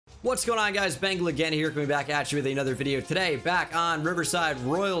What's going on, guys? Bengal again here, coming back at you with another video today, back on Riverside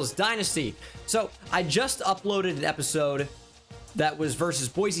Royals Dynasty. So I just uploaded an episode that was versus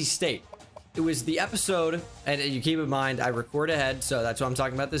Boise State. It was the episode, and you keep in mind I record ahead, so that's why I'm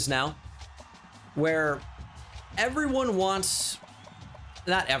talking about this now, where everyone wants,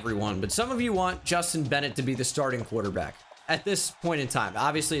 not everyone, but some of you want Justin Bennett to be the starting quarterback at this point in time.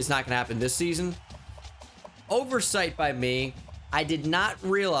 Obviously it's not going to happen this season. Oversight by me. I did not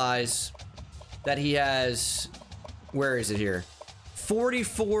realize that he has, where is it here?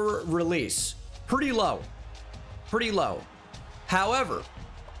 44 release. Pretty low. Pretty low. However,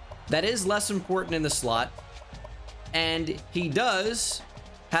 that is less important in the slot. And he does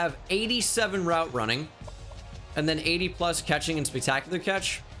have 87 route running and then 80 plus catching and spectacular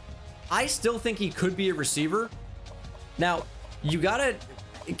catch. I still think he could be a receiver. Now, you got to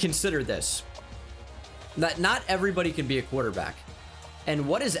consider this. That not everybody can be a quarterback. And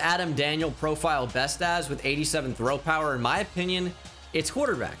what is Adam Daniel profile best as with 87 throw power? In my opinion, it's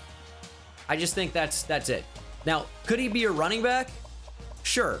quarterback. I just think that's it. Now, could he be a running back?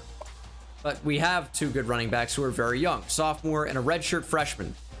 Sure. But we have two good running backs who are very young. Sophomore and a redshirt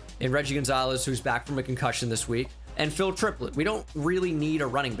freshman in Reggie Gonzalez, who's back from a concussion this week, and Phil Triplett. We don't really need a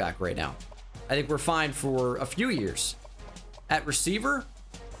running back right now. I think we're fine for a few years. At receiver,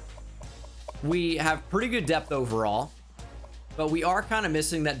 we have pretty good depth overall, but we are kind of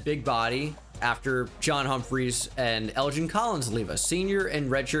missing that big body after John Humphreys and Elgin Collins leave us. Senior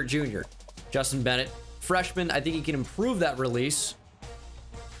and redshirt junior. Justin Bennett, freshman, I think he can improve that release.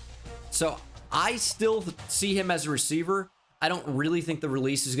 So I still see him as a receiver. I don't really think the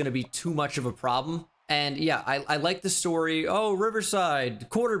release is going to be too much of a problem. And yeah, I like the story. Oh, Riverside,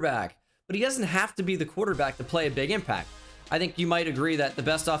 quarterback. But he doesn't have to be the quarterback to play a big impact. I think you might agree that the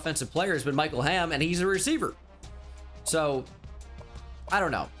best offensive player has been Michael Ham, and he's a receiver. So, I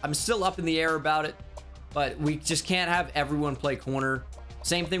don't know. I'm still up in the air about it, but we just can't have everyone play corner.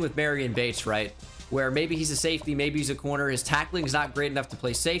 Same thing with Marion Bates, right? Where maybe he's a safety, maybe he's a corner. His tackling is not great enough to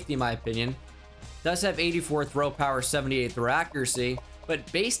play safety, in my opinion. Does have 84 throw power, 78 throw accuracy,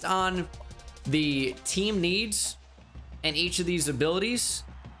 but based on the team needs and each of these abilities,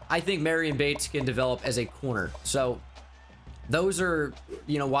 I think Marion Bates can develop as a corner. So, those are,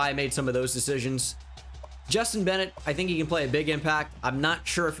 why I made some of those decisions. Justin Bennett, I think he can play a big impact. I'm not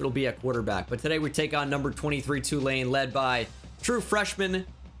sure if it'll be a quarterback, but today we take on number 23 Tulane, led by true freshman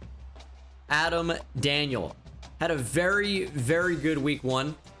Adam Daniel. Had a very, very good week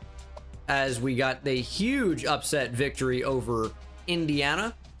one as we got the huge upset victory over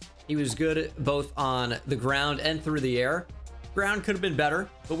Indiana. He was good both on the ground and through the air. Ground could have been better,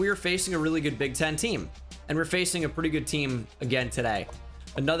 but we were facing a really good Big Ten team. And we're facing a pretty good team again today.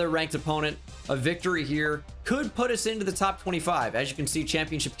 Another ranked opponent. A victory here could put us into the top 25. As you can see,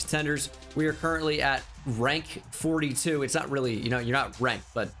 championship contenders, we are currently at rank 42. It's not really, you're not ranked,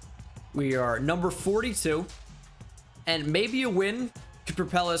 but we are number 42. And maybe a win could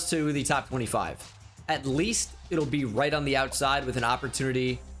propel us to the top 25. At least it'll be right on the outside with an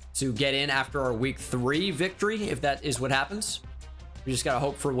opportunity to get in after our week 3 victory, if that is what happens. We just got to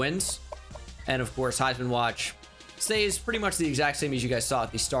hope for wins. And of course, Heisman Watch stays pretty much the exact same as you guys saw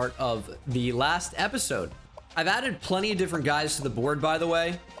at the start of the last episode. I've added plenty of different guys to the board, by the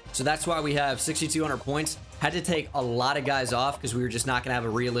way. So that's why we have 6,200 points. Had to take a lot of guys off because we were just not going to have a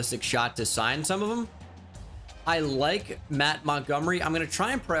realistic shot to sign some of them. I like Matt Montgomery. I'm going to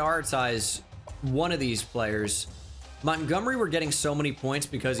try and prioritize one of these players. Montgomery, we're getting so many points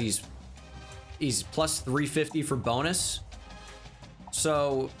because he's plus 350 for bonus.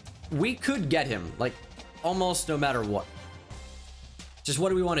 So we could get him, like, almost no matter what. Just what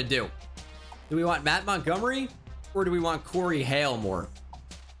do we want to do? Do we want Matt Montgomery, or do we want Corey Hale more?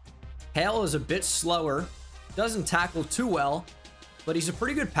 Hale is a bit slower, doesn't tackle too well, but he's a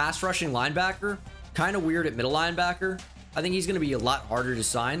pretty good pass rushing linebacker. Kind of weird at middle linebacker. I think he's going to be a lot harder to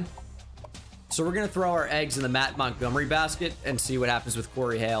sign. So we're going to throw our eggs in the Matt Montgomery basket and see what happens with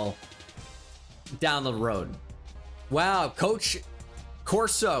Corey Hale down the road. Wow, Coach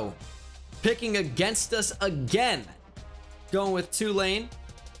Corso picking against us again. Going with Tulane.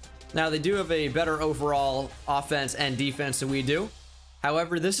 Now, they do have a better overall offense and defense than we do.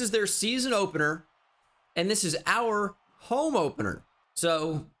 However, this is their season opener, and this is our home opener.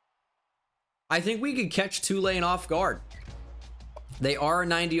 So, I think we could catch Tulane off guard. They are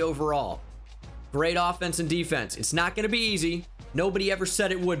 90 overall. Great offense and defense. It's not going to be easy. Nobody ever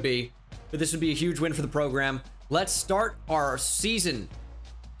said it would be, but this would be a huge win for the program. Let's start our season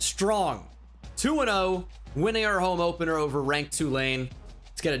strong. 2-0, winning our home opener over ranked Tulane.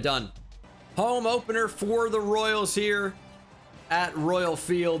 Let's get it done. Home opener for the Royals here at Royal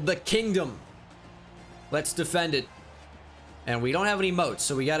Field, the Kingdom. Let's defend it. And we don't have any moats,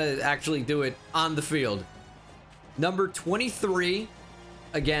 so we got to actually do it on the field. Number 23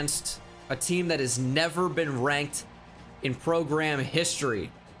 against a team that has never been ranked in program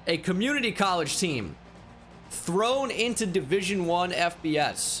history. A community college team thrown into Division I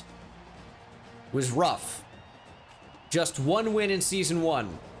FBS. Was rough. Just 1 win in Season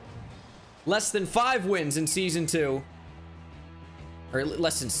 1. Less than 5 wins in Season 2. Or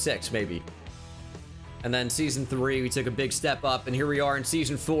less than 6, maybe. And then Season 3, we took a big step up, and here we are in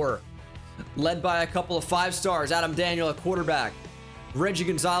Season 4. Led by a couple of 5-stars, Adam Daniel at quarterback, Reggie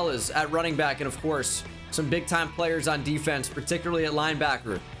Gonzalez at running back, and of course, some big-time players on defense, particularly at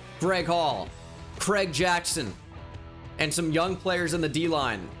linebacker. Greg Hall, Craig Jackson, and some young players in the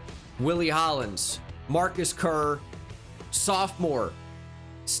D-line. Willie Hollins, Marcus Kerr, sophomore,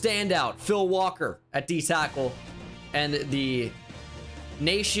 standout, Phil Walker at D-tackle, and the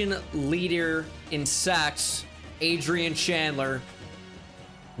nation leader in sacks, Adrian Chandler.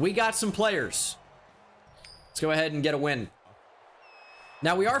 We got some players. Let's go ahead and get a win.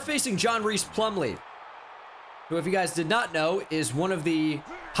 Now, we are facing John Reese Plumlee, who, if you guys did not know, is one of the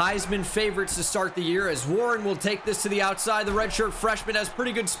Heisman favorites to start the year, as Warren will take this to the outside. The redshirt freshman has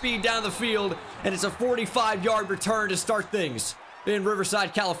pretty good speed down the field, and it's a 45-yard return to start things in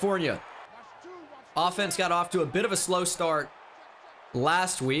Riverside, California. Offense got off to a bit of a slow start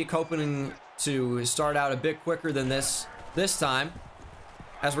last week, hoping to start out a bit quicker than this time,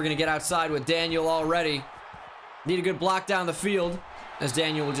 as we're going to get outside with Daniel already. Need a good block down the field, as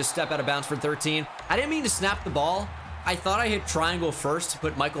Daniel will just step out of bounds for 13. I didn't mean to snap the ball. I thought I hit triangle first to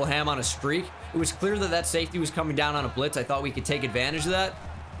put Michael Ham on a streak. It was clear that that safety was coming down on a blitz. I thought we could take advantage of that.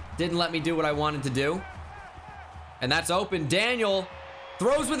 Didn't let me do what I wanted to do. And that's open. Daniel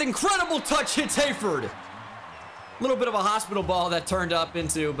throws with incredible touch, hits Hayford. A little bit of a hospital ball that turned up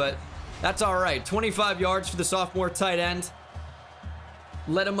into, but that's all right. 25 yards for the sophomore tight end.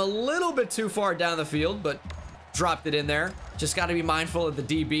 Led him a little bit too far down the field, but dropped it in there. Just got to be mindful of the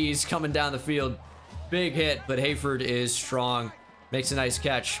DBs coming down the field. Big hit, but Hayford is strong. Makes a nice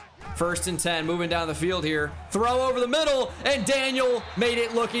catch. 1st and 10, moving down the field here. Throw over the middle, and Daniel made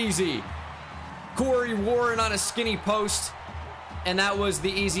it look easy. Corey Warren on a skinny post, and that was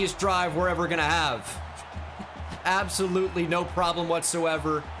the easiest drive we're ever going to have. Absolutely no problem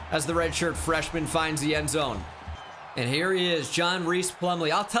whatsoever as the redshirt freshman finds the end zone. And here he is, John Reese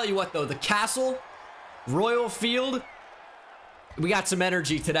Plumlee. I'll tell you what, though, the Castle, Royal Field, we got some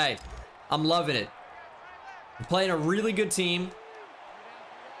energy today. I'm loving it. We're playing a really good team.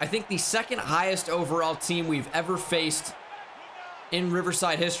 I think the 2nd highest overall team we've ever faced in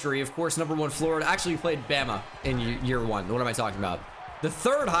Riverside history. Of course, number 1 Florida. Actually, we played Bama in year 1. What am I talking about? The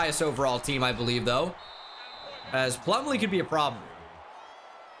 3rd highest overall team, I believe, though, as Plumlee could be a problem.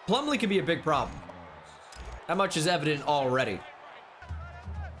 Plumlee could be a big problem. That much is evident already.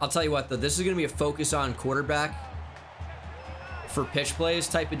 I'll tell you what, though, this is going to be a focus on quarterback for pitch plays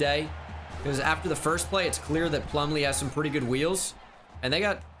type of day. Because after the first play, it's clear that Plumlee has some pretty good wheels. And they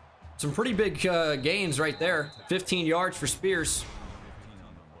got some pretty big gains right there. 15 yards for Spears.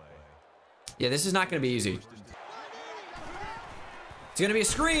 Yeah, this is not going to be easy. It's going to be a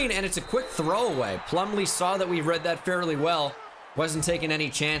screen, and it's a quick throwaway. Plumlee saw that we read that fairly well. Wasn't taking any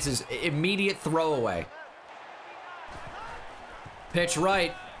chances. Immediate throwaway. Pitch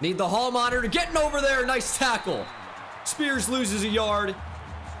right. Need the hall monitor. Getting over there. Nice tackle. Spears loses a yard.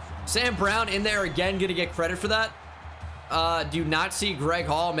 Sam Brown in there again. Going to get credit for that. Do you not see Greg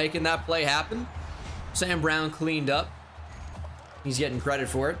Hall making that play happen? Sam Brown cleaned up. He's getting credit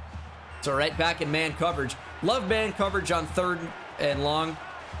for it. It's all right. Back in man coverage. Love man coverage on 3rd and long.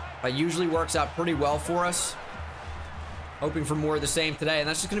 Usually works out pretty well for us. Hoping for more of the same today. And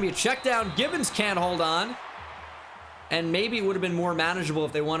that's just going to be a check down. Gibbons can't hold on. And maybe it would have been more manageable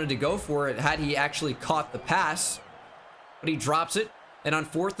if they wanted to go for it had he actually caught the pass. But he drops it. And on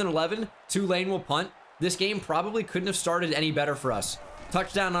 4th and 11, Tulane will punt. This game probably couldn't have started any better for us.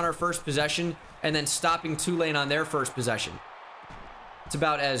 Touchdown on our first possession, and then stopping Tulane on their first possession. It's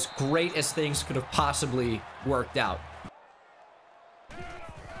about as great as things could have possibly worked out.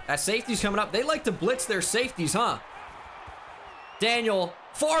 That safety's coming up. They like to blitz their safeties, huh? Daniel,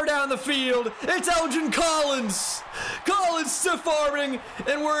 far down the field. It's Elgin Collins. Collins stiff arming,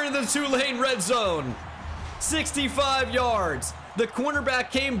 and we're in the Tulane red zone. 65 yards. The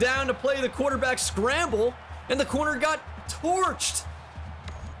cornerback came down to play the quarterback scramble, and the corner got torched.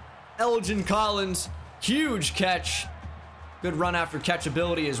 Elgin Collins, huge catch. Good run after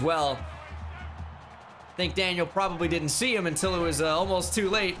catchability as well. I think Daniel probably didn't see him until it was almost too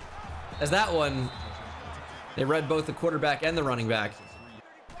late, as that one They read both the quarterback and the running back.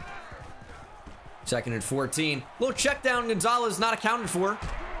 2nd and 14. Little check down. Gonzalez not accounted for.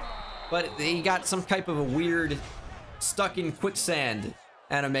 But he got some type of a weird stuck in quicksand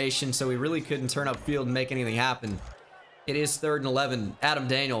animation, so we really couldn't turn up field and make anything happen. It is 3rd and 11. Adam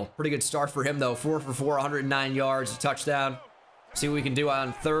Daniel, pretty good start for him though. 4 for 4, 109 yards, a touchdown. See what we can do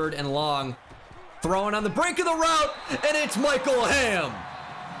on 3rd and long. Throwing on the break of the route, and it's Michael Ham.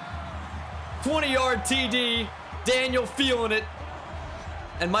 20-yard TD. Daniel feeling it.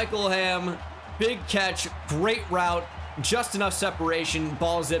 And Michael Ham, big catch, great route. Just enough separation,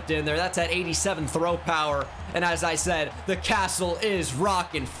 ball zipped in there. That's at 87 throw power. And as I said, the castle is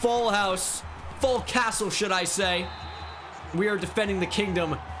rocking. Full house, full castle, should I say. We are defending the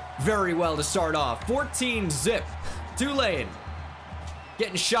kingdom very well to start off. 14-zip. Tulane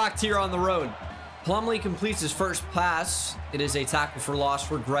getting shocked here on the road. Plumlee completes his first pass. It is a tackle for loss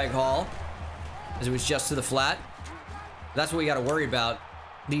for Greg Hall, as it was just to the flat. That's what we got to worry about.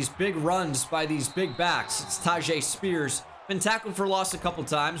 These big runs by these big backs. It's Tajay Spears. Been tackled for loss a couple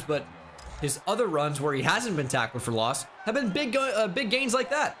times, but his other runs where he hasn't been tackled for loss have been big gains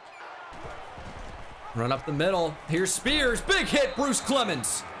like that. Run up the middle. Here's Spears. Big hit, Bruce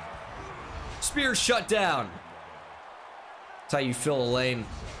Clemens. Spears shut down. That's how you fill a lane.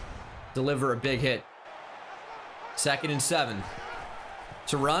 Deliver a big hit. 2nd and 7.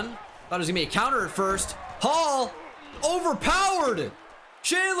 To run. Thought it was going to be a counter at first. Hall overpowered.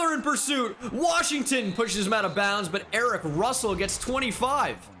 Chandler in pursuit. Washington pushes him out of bounds, but Eric Russell gets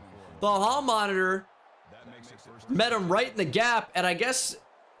 25. The hall monitor met him right in the gap, and I guess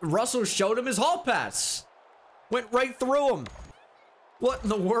Russell showed him his hall pass. Went right through him. What in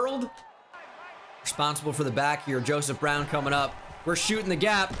the world? Responsible for the back here, Joseph Brown coming up. We're shooting the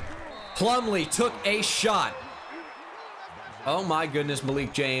gap. Plumlee took a shot. Oh my goodness,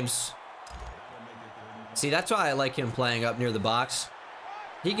 Malik James. See, that's why I like him playing up near the box.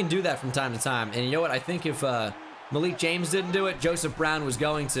 He can do that from time to time. And you know what? I think if Malik James didn't do it, Joseph Brown was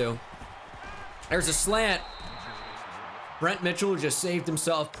going to. There's a slant. Brent Mitchell just saved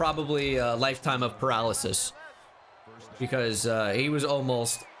himself probably a lifetime of paralysis, because he was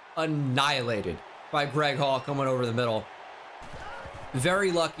almost annihilated by Greg Hall coming over the middle.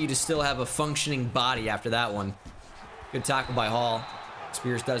 Very lucky to still have a functioning body after that one. Good tackle by Hall.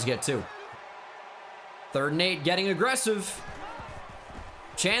 Spears does get 2. 3rd and 8, getting aggressive.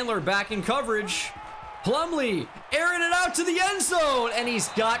 Chandler back in coverage. Plumlee airing it out to the end zone, and he's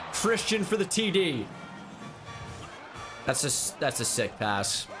got Christian for the TD. That's a sick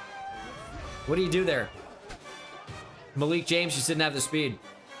pass. What do you do there? Malik James just didn't have the speed.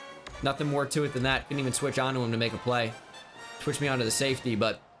 Nothing more to it than that. Couldn't even switch onto him to make a play. Switch me onto the safety,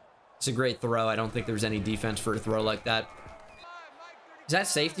 but it's a great throw. I don't think there was any defense for a throw like that. Is that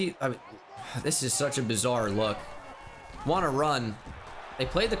safety? I mean, this is such a bizarre look. Want to run. They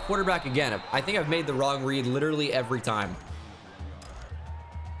played the quarterback again. I think I've made the wrong read literally every time.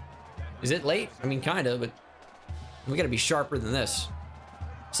 Is it late? I mean, kind of, but we got to be sharper than this.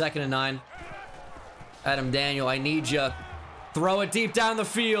 2nd and 9. Adam Daniel, I need you. Throw it deep down the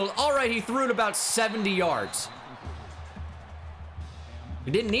field. All right, he threw it about 70 yards.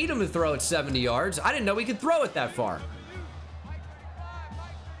 We didn't need him to throw it 70 yards. I didn't know he could throw it that far.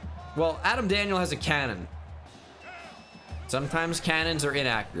 Well, Adam Daniel has a cannon. Sometimes cannons are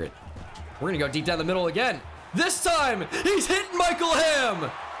inaccurate. We're going to go deep down the middle again. This time, he's hitting Michael Ham.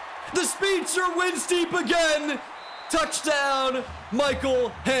 The speedster wins deep again. Touchdown, Michael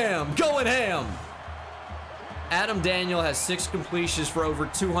Ham. Going ham. Adam Daniel has 6 completions for over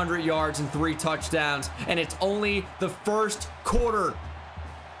 200 yards and 3 touchdowns, and it's only the first quarter.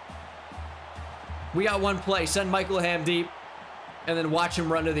 We got one play. Send Michael Ham deep, and then watch him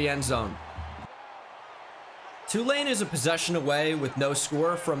run to the end zone. Tulane is a possession away with no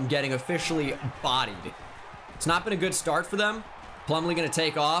score from getting officially bodied. It's not been a good start for them. Plumlee going to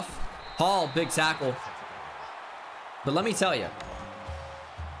take off. Hall, big tackle. But let me tell you,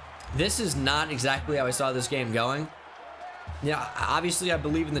 this is not exactly how I saw this game going. Yeah, obviously I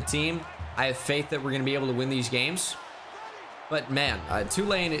believe in the team. I have faith that we're going to be able to win these games. But man,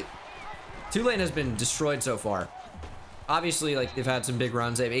 Tulane has been destroyed so far. Obviously, like, they've had some big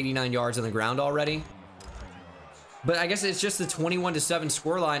runs. They have 89 yards on the ground already. But I guess it's just the 21-7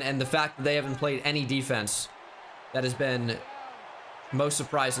 scoreline and the fact that they haven't played any defense that has been most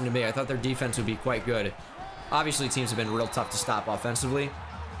surprising to me. I thought their defense would be quite good. Obviously, teams have been real tough to stop offensively.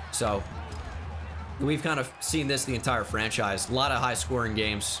 So, we've kind of seen this the entire franchise. A lot of high-scoring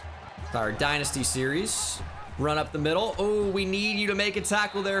games. Our Dynasty series. Run up the middle. Oh, we need you to make a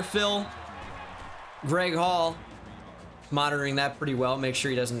tackle there, Phil. Greg Hall. monitoring that pretty well. Make sure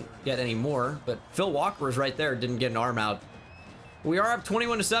he doesn't get any more. But Phil Walker was right there. Didn't get an arm out. We are up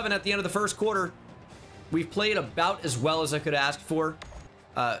 21-7 at the end of the first quarter. We've played about as well as I could ask for.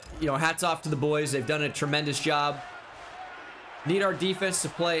 You know, hats off to the boys. They've done a tremendous job. Need our defense to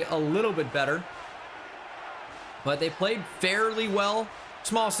play a little bit better. But they played fairly well.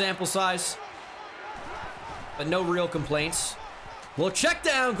 Small sample size. But no real complaints. We'll check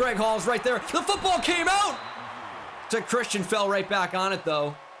down. Greg Hall's right there. The football came out. Christian fell right back on it,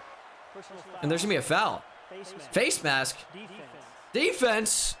 though. And there's going to be a foul. Face mask.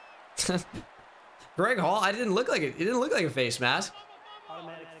 Defense. Greg Hall, it didn't look like a face mask.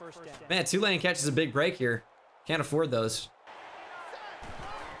 Man, Tulane catches a big break here. Can't afford those.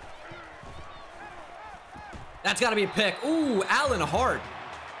 That's got to be a pick. Ooh, Allen Hart.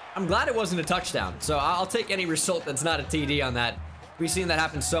 I'm glad it wasn't a touchdown. So I'll take any result that's not a TD on that. We've seen that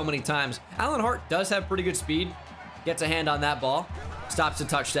happen so many times. Allen Hart does have pretty good speed. Gets a hand on that ball. Stops a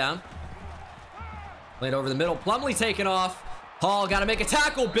touchdown. Played over the middle. Plumlee taken off. Hall got to make a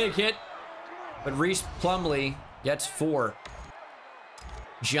tackle. Big hit. But Reese Plumlee gets 4.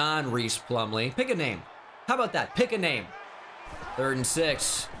 John Reese Plumlee. Pick a name. How about that? Pick a name. 3rd and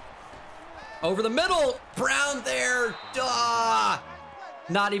 6. Over the middle. Brown there. Duh.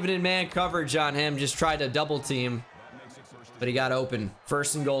 Not even in man coverage on him. Just tried to double team. But he got open.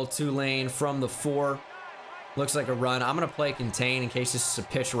 1st and goal, Tulane from the 4. Looks like a run. I'm going to play contain in case this is a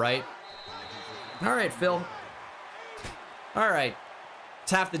pitch right. All right, Phil. All right.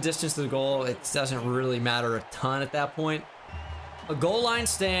 It's half the distance to the goal. It doesn't really matter a ton at that point. A goal line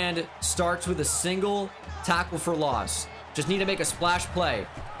stand starts with a single tackle for loss. Just need to make a splash play.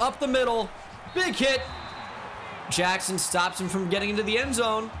 Up the middle. Big hit. Jackson stops him from getting into the end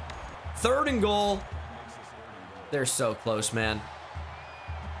zone. 3rd and goal. They're so close, man.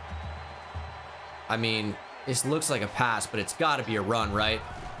 I mean, this looks like a pass, but it's got to be a run, right?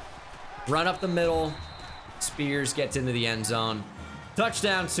 Run up the middle. Spears gets into the end zone.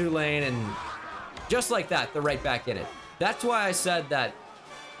 Touchdown, Tulane, and just like that, they're right back in it. That's why I said that,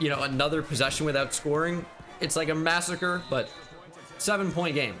 you know, another possession without scoring, it's like a massacre, but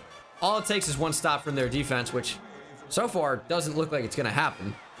 7-point game. All it takes is one stop from their defense, which so far doesn't look like it's going to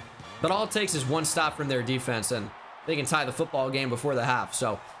happen. But all it takes is one stop from their defense, and they can tie the football game before the half.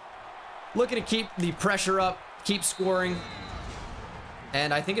 So looking to keep the pressure up, keep scoring,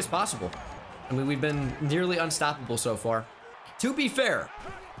 and I think it's possible. I mean, we've been nearly unstoppable so far. To be fair,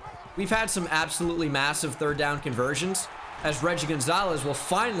 we've had some absolutely massive 3rd down conversions, as Reggie Gonzalez will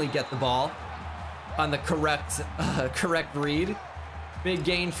finally get the ball on the correct read. Big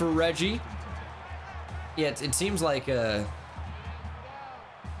gain for Reggie. Yeah, it seems like they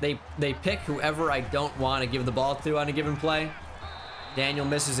pick whoever I don't want to give the ball to on a given play. Daniel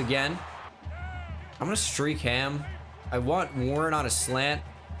misses again. I'm going to streak Ham. I want Warren on a slant.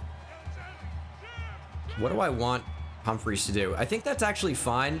 What do I want Humphreys to do? I think that's actually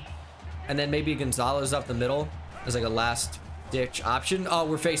fine. And then maybe Gonzalez up the middle as like a last ditch option. Oh,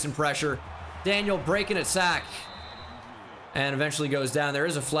 we're facing pressure. Daniel breaking a sack. And eventually goes down. There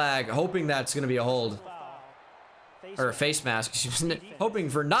is a flag. Hoping that's going to be a hold. Or a face mask. Hoping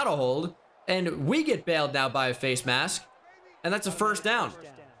for not a hold. And we get bailed now by a face mask. And that's a 1st down.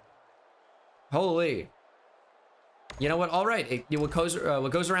 Holy. You know what? All right. What goes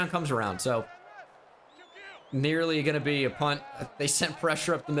around comes around. So nearly going to be a punt. They sent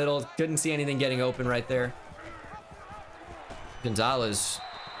pressure up the middle. Couldn't see anything getting open right there. Gonzalez.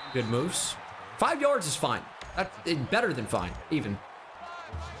 Good moves. 5 yards is fine. That's better than fine, even.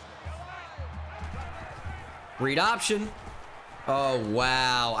 Read option. Oh,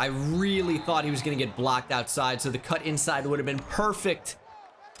 wow. I really thought he was going to get blocked outside, so the cut inside would have been perfect.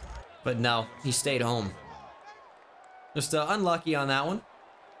 But no, he stayed home. Just unlucky on that one.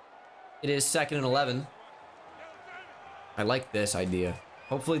 It is 2nd and 11. I like this idea.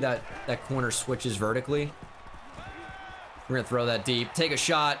 Hopefully that corner switches vertically. We're going to throw that deep. Take a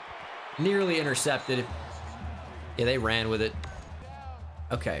shot. Nearly intercepted. Yeah, they ran with it.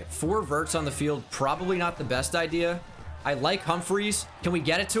 Okay, 4 verts on the field. Probably not the best idea. I like Humphreys. Can we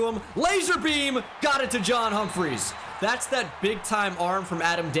get it to him? Laser beam! Got it to John Humphreys. That's that big-time arm from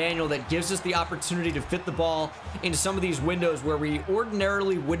Adam Daniel that gives us the opportunity to fit the ball into some of these windows where we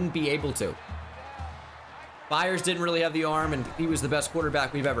ordinarily wouldn't be able to. Byers didn't really have the arm, and he was the best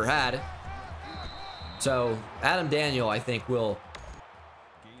quarterback we've ever had. So, Adam Daniel, I think, will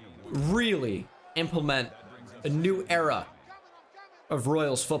really implement a new era of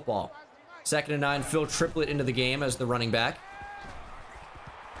Royals football. 2nd and 9, Phil Triplett into the game as the running back.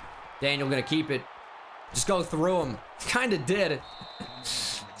 Daniel gonna keep it. Just go through him. Kind of did.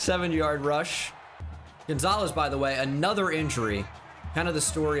 7-yard rush. Gonzalez, by the way, another injury. Kind of the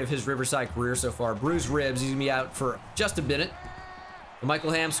story of his Riverside career so far. Bruised ribs. He's going to be out for just a minute.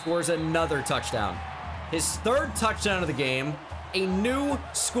 Michael Ham scores another touchdown. His 3rd touchdown of the game. A new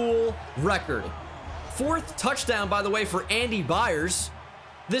school record. 4th touchdown, by the way, for Andy Byers.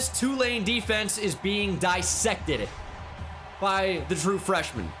 This Tulane defense is being dissected by the true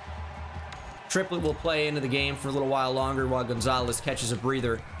freshman. Triplett will play into the game for a little while longer while Gonzalez catches a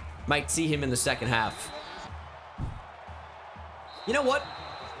breather. Might see him in the second half. You know what?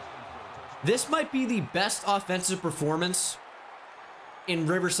 This might be the best offensive performance in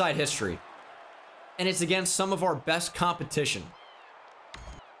Riverside history. And it's against some of our best competition.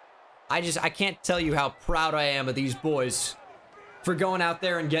 I can't tell you how proud I am of these boys for going out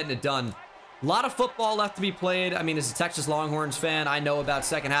there and getting it done. A lot of football left to be played. I mean, as a Texas Longhorns fan, I know about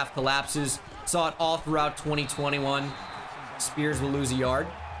second half collapses. Saw it all throughout 2021. Spears will lose a yard.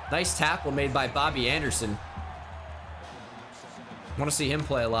 Nice tackle made by Bobby Anderson. Want to see him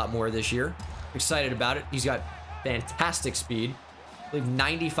play a lot more this year. Excited about it. He's got fantastic speed. I believe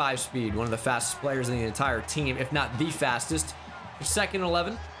 95 speed. One of the fastest players in the entire team, if not the fastest. 2nd and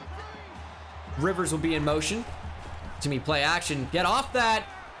 11. Rivers will be in motion. To me, play action. Get off that.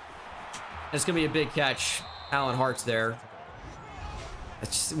 It's going to be a big catch. Alan Hart's there.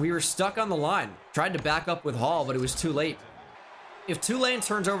 We were stuck on the line. Tried to back up with Hall, but it was too late. If Tulane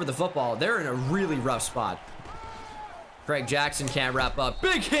turns over the football, they're in a really rough spot. Craig Jackson can't wrap up.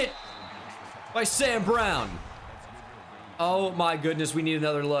 Big hit by Sam Brown. Oh my goodness, we need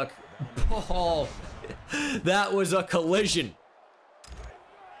another look. Oh, that was a collision.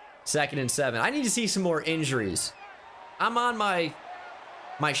 2nd and 7. I need to see some more injuries. I'm on my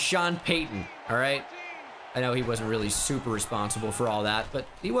Sean Payton, all right? I know he wasn't really super responsible for all that, but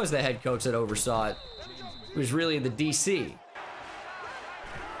he was the head coach that oversaw it. He was really the DC.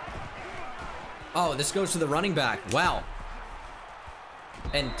 Oh, this goes to the running back. Wow.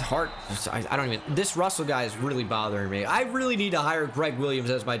 And Hart, I don't even... This Russell guy is really bothering me. I really need to hire Greg Williams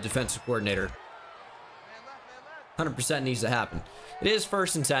as my defensive coordinator. 100% needs to happen. It is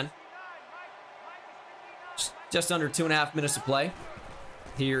 1st and 10. Just under 2.5 minutes to play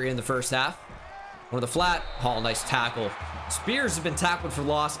here in the first half. One of the flat. Hall, nice tackle. Spears has been tackled for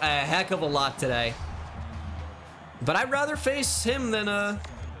loss a heck of a lot today. But I'd rather face him than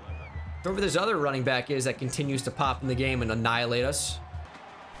whoever this other running back is that continues to pop in the game and annihilate us.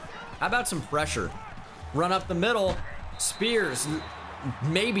 How about some pressure? Run up the middle. Spears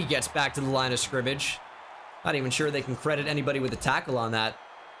maybe gets back to the line of scrimmage. Not even sure they can credit anybody with a tackle on that.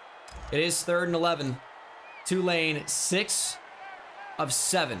 It is 3rd and 11. Tulane 6 of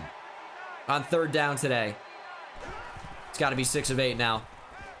 7 on 3rd down today. It's got to be 6 of 8 now.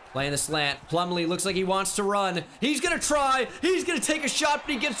 Playing the slant. Plumlee looks like he wants to run. He's going to try. He's going to take a shot,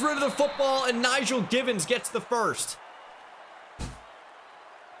 but he gets rid of the football, and Nigel Givens gets the first.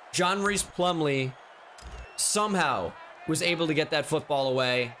 John Reese Plumlee somehow was able to get that football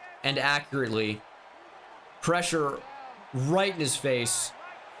away and accurately. Pressure right in his face.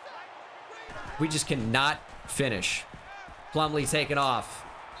 We just cannot finish. Plumlee taking off.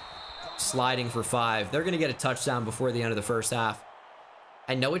 Sliding for 5. They're going to get a touchdown before the end of the first half.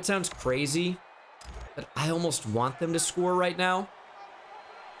 I know it sounds crazy, but I almost want them to score right now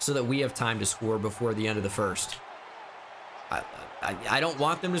so that we have time to score before the end of the first. I don't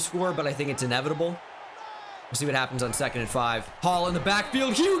want them to score, but I think it's inevitable. We'll see what happens on 2nd and 5. Hall in the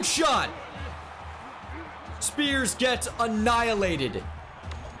backfield. Huge shot. Spears gets annihilated.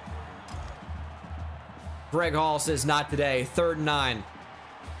 Greg Hall says not today. 3rd and 9.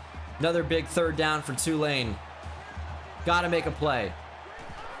 Another big 3rd down for Tulane. Got to make a play.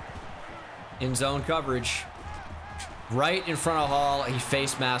 In zone coverage. Right in front of Hall. He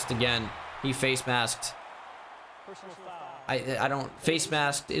face masked again. He face masked. I don't... Face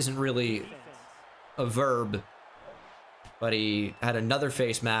masked isn't really a verb. But he had another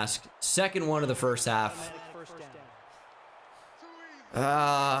face mask. 2nd one of the first half.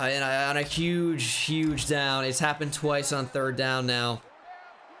 And on a huge down. It's happened twice on 3rd down now.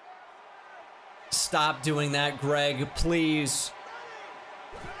 Stop doing that, Greg, please.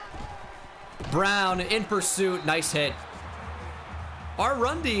 Brown in pursuit. Nice hit. Our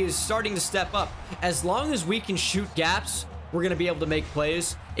run D is starting to step up. As long as we can shoot gaps, we're going to be able to make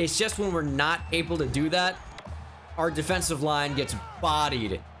plays. It's just when we're not able to do that, our defensive line gets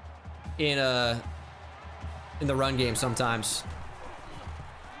bodied in the run game sometimes.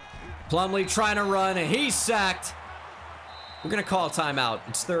 Plumlee trying to run, and he's sacked. We're going to call a timeout.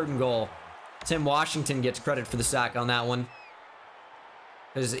 It's 3rd and goal. Tim Washington gets credit for the sack on that one.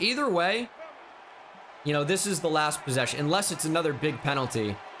 Because either way, you know, this is the last possession. Unless it's another big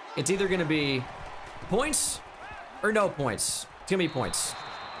penalty, it's either going to be Points or no points? It's gonna be points.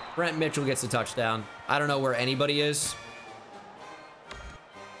 Brent Mitchell gets a touchdown. I don't know where anybody is.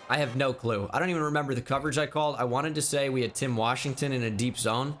 I have no clue. I don't even remember the coverage I called. I wanted to say we had Tim Washington in a deep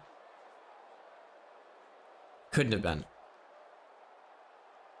zone. Couldn't have been.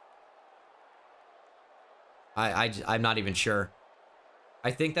 I'm not even sure.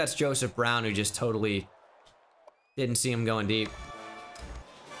 I think that's Joseph Brown, who just totally didn't see him going deep.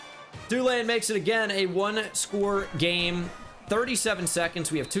 Tulane makes it again a one-score game. 37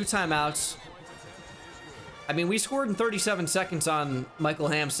 seconds. We have 2 timeouts. I mean, we scored in 37 seconds on Michael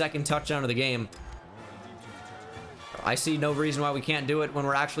Ham's second touchdown of the game. I see no reason why we can't do it when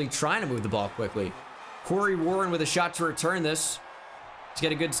we're actually trying to move the ball quickly. Corey Warren with a shot to return this. Let's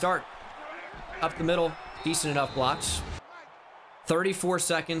get a good start. Up the middle. Decent enough blocks. 34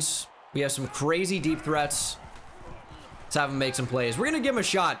 seconds. We have some crazy deep threats. Let's have him make some plays. We're going to give him a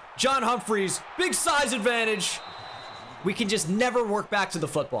shot. John Humphreys. Big size advantage. We can just never work back to the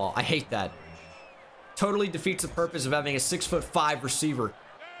football. I hate that. Totally defeats the purpose of having a 6'5" receiver.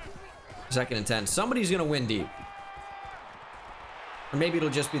 2nd and 10. Somebody's going to win deep. Or maybe it'll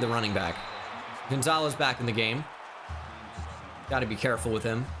just be the running back. Gonzalez back in the game. Got to be careful with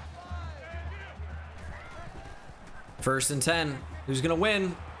him. 1st and 10. Who's going to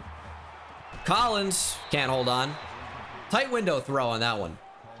win? Collins can't hold on. Tight window throw on that one.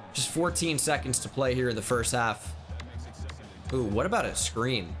 Just 14 seconds to play here in the first half. Ooh, what about a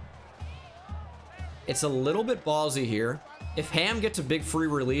screen? It's a little bit ballsy here. If Ham gets a big free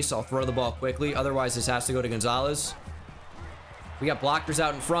release, I'll throw the ball quickly. Otherwise, this has to go to Gonzalez. We got blockers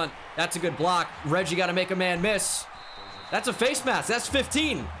out in front. That's a good block. Reggie got to make a man miss. That's a face mask. That's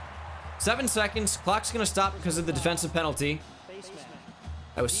 15. 7 seconds. Clock's going to stop because of the defensive penalty.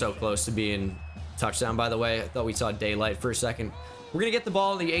 That was so close to being touchdown, by the way. I thought we saw daylight for a second. We're going to get the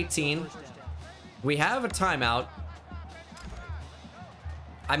ball in the 18. We have a timeout.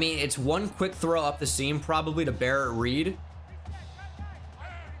 I mean, it's one quick throw up the seam, probably to Barrett Reed.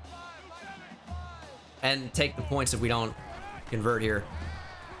 And take the points if we don't convert here.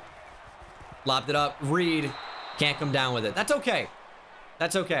 Lobbed it up. Reed can't come down with it. That's okay.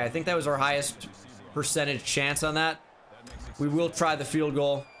 That's okay. I think that was our highest percentage chance on that. We will try the field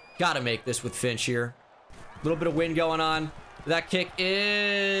goal. Got to make this with Finch here. A little bit of wind going on. That kick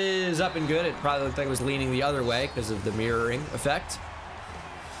is up and good. It probably looked like it was leaning the other way because of the mirroring effect.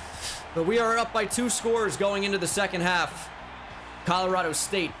 But we are up by 2 scores going into the second half. Colorado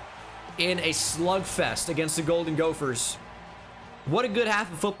State in a slugfest against the Golden Gophers. What a good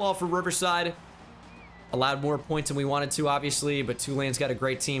half of football for Riverside. Allowed more points than we wanted to, obviously, but Tulane's got a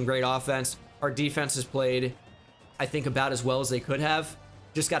great team, great offense. Our defense has played, I think, about as well as they could have.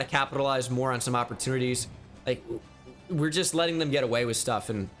 Just got to capitalize more on some opportunities. Like, we're just letting them get away with stuff,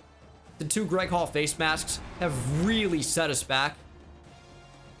 and the 2 Greg Hall face masks have really set us back.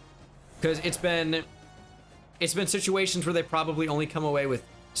 Because it's been situations where they probably only come away with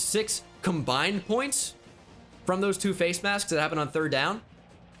 6 combined points from those 2 face masks that happened on 3rd down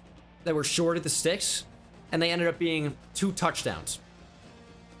that were short at the sticks, and they ended up being 2 touchdowns.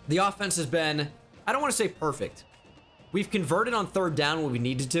 The offense has been, I don't want to say perfect. We've converted on 3rd down when we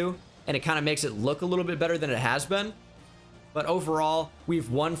needed to, and it kind of makes it look a little bit better than it has been. But overall, we've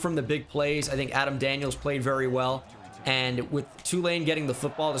won from the big plays. I think Adam Daniels played very well. And with Tulane getting the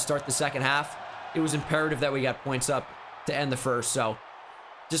football to start the second half, it was imperative that we got points up to end the first. So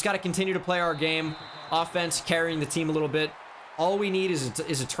just got to continue to play our game. Offense carrying the team a little bit. All we need is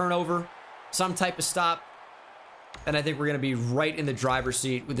a turnover, some type of stop. And I think we're going to be right in the driver's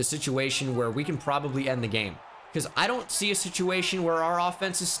seat with a situation where we can probably end the game. Because I don't see a situation where our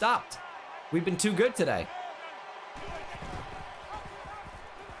offense is stopped. We've been too good today.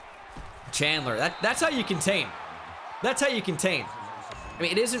 Chandler, that's how you contain. That's how you contain. I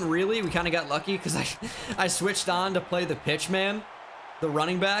mean, it isn't really. We kind of got lucky because I switched on to play the pitch man, the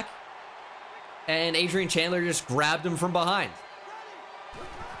running back, and Adrian Chandler just grabbed him from behind.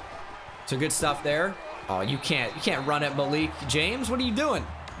 So good stuff there. Oh, you can't run at Malik James. What are you doing?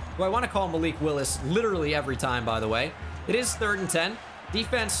 Well, I want to call Malik Willis literally every time, by the way. It is 3rd and 10.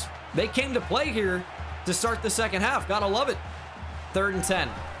 Defense, they came to play here to start the second half. Gotta love it. 3rd and 10.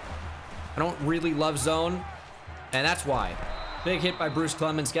 I don't really love zone, and that's why. Big hit by Bruce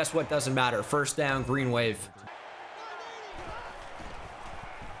Clemens. Guess what? Doesn't matter. 1st down, green wave.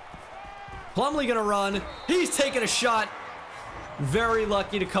 Plumlee gonna run. He's taking a shot. Very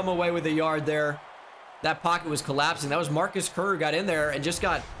lucky to come away with a yard there. That pocket was collapsing. That was Marcus Kerr got in there and just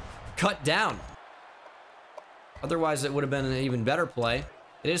got cut down. Otherwise, it would have been an even better play.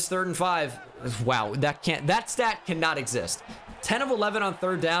 It is 3rd and 5. Wow, that stat cannot exist. 10 of 11 on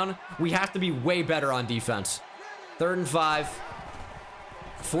third down. We have to be way better on defense. 3rd and 5.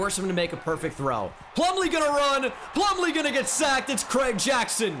 Force him to make a perfect throw. Plumlee gonna run. Plumlee gonna get sacked. It's Craig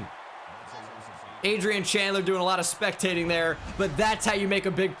Jackson. Adrian Chandler doing a lot of spectating there, but that's how you make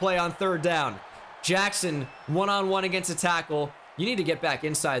a big play on third down. Jackson, one-on-one against a tackle. You need to get back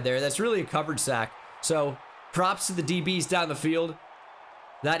inside there. That's really a coverage sack. So props to the DBs down the field.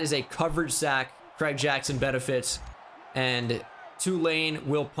 That is a coverage sack. Craig Jackson benefits. And Tulane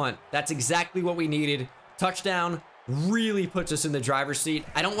will punt. That's exactly what we needed. Touchdown really puts us in the driver's seat.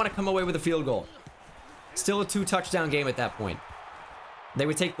 I don't want to come away with a field goal. Still a 2-touchdown game at that point. They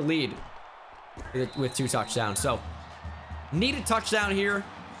would take the lead with 2 touchdowns. So need a touchdown here,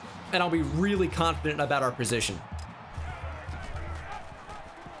 and I'll be really confident about our position.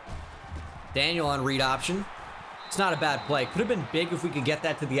 Daniel on read option. It's not a bad play. Could have been big if we could get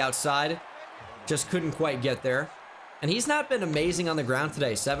that to the outside. Just couldn't quite get there. And he's not been amazing on the ground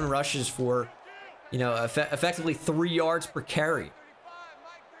today. 7 rushes for, you know, effectively 3 yards per carry.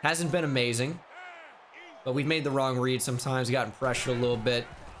 Hasn't been amazing. But we've made the wrong read sometimes. Gotten pressured a little bit.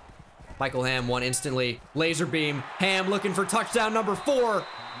 Michael Ham won instantly. Laser beam. Ham looking for touchdown number 4.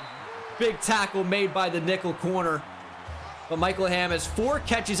 Big tackle made by the nickel corner. But Michael Ham has 4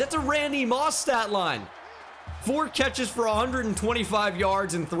 catches. That's a Randy Moss stat line. 4 catches for 125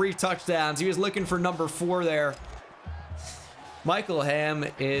 yards and 3 touchdowns. He was looking for number 4 there. Michael Ham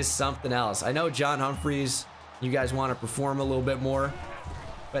is something else. I know John Humphreys, you guys want to perform a little bit more,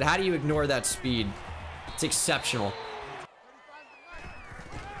 but how do you ignore that speed? It's exceptional.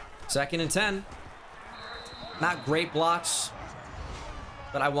 2nd and 10. Not great blocks,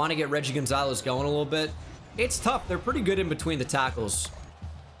 but I want to get Reggie Gonzalez going a little bit. It's tough. They're pretty good in between the tackles.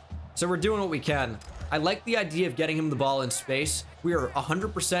 So we're doing what we can. I like the idea of getting him the ball in space. We are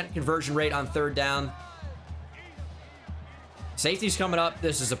 100% conversion rate on third down. Safety's coming up.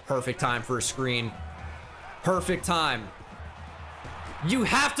 This is a perfect time for a screen. Perfect time. You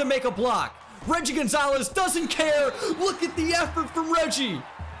have to make a block. Reggie Gonzalez doesn't care. Look at the effort from Reggie.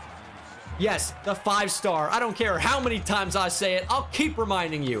 Yes, the 5-star. I don't care how many times I say it. I'll keep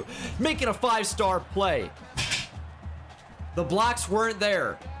reminding you. Making a 5-star play. The blocks weren't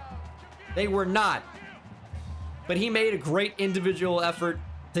there. They were not. But he made a great individual effort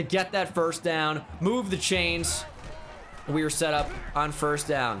to get that first down, move the chains. We were set up on first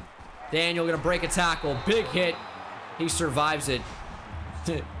down. Daniel gonna break a tackle. Big hit. He survives it.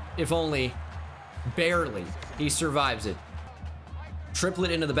 If only. Barely. He survives it.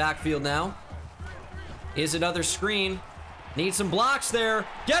 Triplet into the backfield now. Is another screen. Needs some blocks there.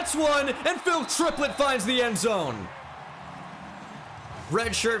 Gets one. And Phil Triplett finds the end zone.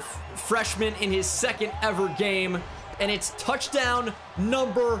 Redshirt freshman in his 2nd ever game. And it's touchdown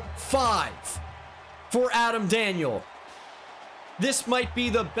number 5 for Adam Daniel. This might be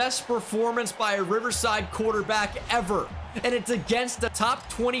the best performance by a Riverside quarterback ever. And it's against the top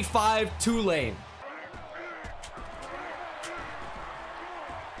 25 Tulane.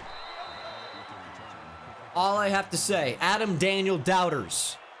 All I have to say, Adam Daniel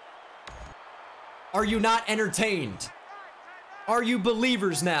doubters. Are you not entertained? Are you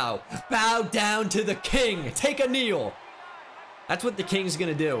believers now? Bow down to the king. Take a kneel. That's what the king's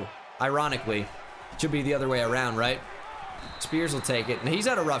gonna do. Ironically. Should be the other way around, right? Spears will take it. And he's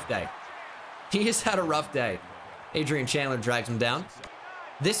had a rough day. He has had a rough day. Adrian Chandler drags him down.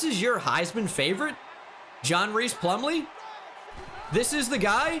 This is your Heisman favorite? John Reese Plumlee? This is the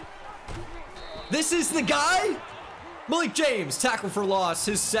guy? This is the guy? Malik James, tackle for loss.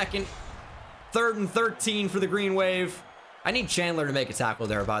 His 2nd. 3rd and 13 for the Green Wave. I need Chandler to make a tackle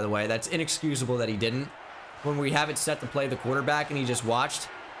there, by the way. That's inexcusable that he didn't. When we have it set to play the quarterback and he just watched.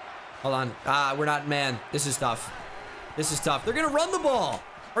 Hold on. We're not, man. This is tough. This is tough. They're going to run the ball.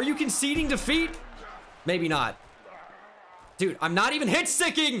 Are you conceding defeat? Maybe not. Dude, I'm not even hit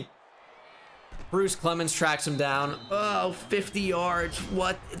sticking. Bruce Clemens tracks him down. Oh, 50 yards.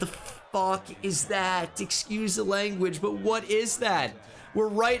 What the fuck is that? Excuse the language, but what is that? We're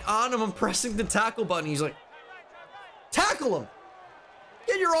right on him. I'm pressing the tackle button. He's like, tackle him.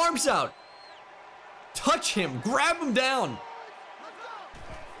 Get your arms out. Touch him. Grab him down.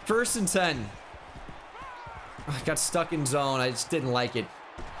 1st and 10. I got stuck in zone. I just didn't like it.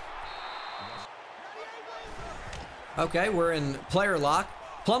 Okay, we're in player lock.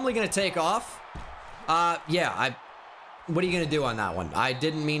 Plumlee gonna take off. Yeah, what are you gonna do on that one? I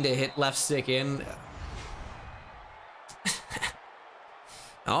didn't mean to hit left stick in.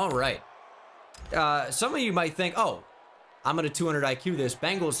 All right. Some of you might think, oh, I'm gonna 200 IQ this.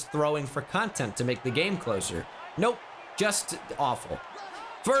 Bengals throwing for content to make the game closer. Nope, just awful.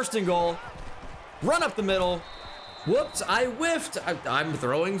 1st and goal. Run up the middle. Whoops, I whiffed. I'm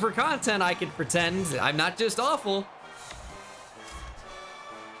throwing for content. I can pretend I'm not just awful.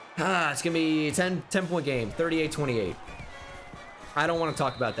 It's going to be a 10-point game, 38-28. I don't want to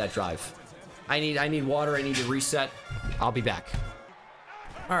talk about that drive. I need water. I need to reset. I'll be back.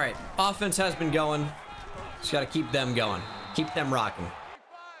 All right, offense has been going. Just got to keep them going. Keep them rocking.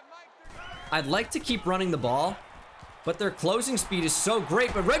 I'd like to keep running the ball, but their closing speed is so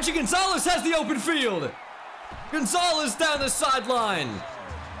great. But Reggie Gonzalez has the open field. Gonzalez down the sideline.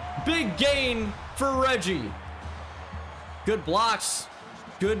 Big gain for Reggie. Good blocks.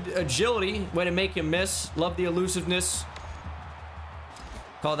 Good agility. Way to make him miss. Love the elusiveness.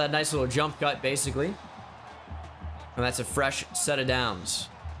 Call that nice little jump cut, basically. And that's a fresh set of downs.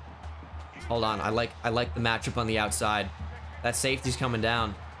 Hold on. I like the matchup on the outside. That safety's coming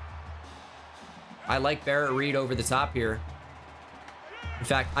down. I like Barrett Reed over the top here. In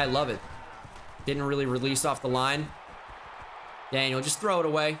fact, I love it. Didn't really release off the line. Daniel, just throw it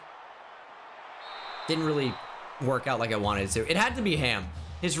away. Didn't really work out like I wanted it to. It had to be Ham.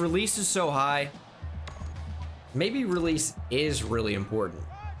 His release is so high. Maybe release is really important,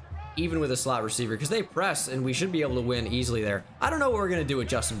 even with a slot receiver, because they press and we should be able to win easily there. I don't know what we're going to do with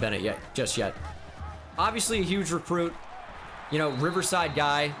Justin Bennett just yet. Obviously a huge recruit, you know, Riverside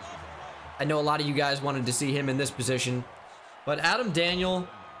guy. I know a lot of you guys wanted to see him in this position, but Adam Daniel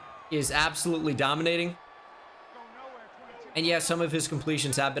is absolutely dominating. And yeah, some of his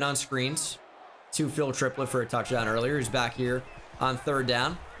completions have been on screens to Phil Triplett for a touchdown earlier. He's back here on 3rd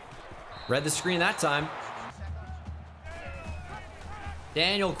down. Read the screen that time.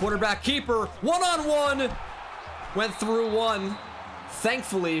 Daniel, quarterback keeper, one-on-one. Went through one.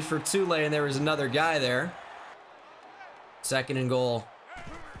 Thankfully for Tulane, there was another guy there. 2nd and goal.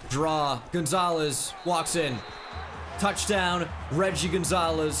 Draw. Gonzalez walks in. Touchdown, Reggie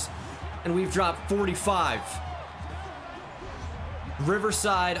Gonzalez. And we've dropped 45.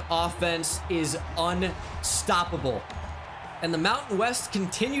 Riverside offense is unstoppable. And the Mountain West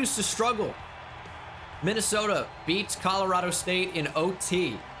continues to struggle. Minnesota beats Colorado State in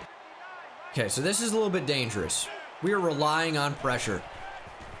OT. Okay, so this is a little bit dangerous. We are relying on pressure.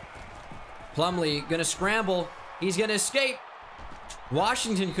 Plumlee gonna scramble. He's gonna escape.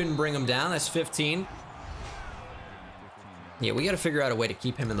 Washington couldn't bring him down. That's 15. Yeah, we got to figure out a way to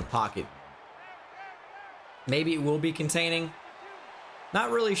keep him in the pocket. Maybe it will be containing. Not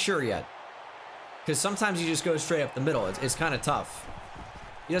really sure yet. Because sometimes he just goes straight up the middle. It's kind of tough.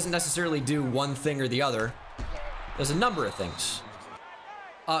 He doesn't necessarily do one thing or the other. There's a number of things.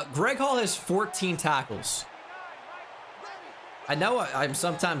 Greg Hall has 14 tackles. I know I'm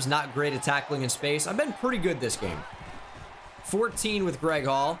sometimes not great at tackling in space. I've been pretty good this game. 14 with Greg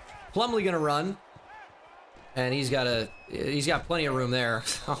Hall. Plumlee gonna run. And he's got plenty of room there.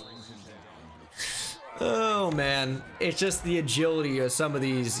 Oh man, it's just the agility of some of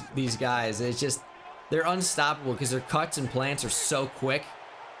these guys. It's just, they're unstoppable because their cuts and plants are so quick,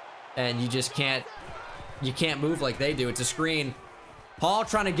 and you just can't move like they do. It's a screen. Hall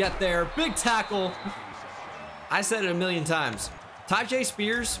trying to get there, big tackle. I said it a million times. Tyjae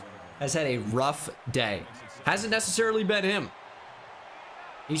Spears has had a rough day. Hasn't necessarily been him.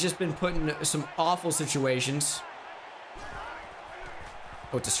 He's just been put in some awful situations.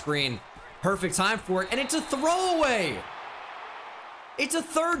 Oh, it's a screen. Perfect time for it, and it's a throwaway. It's a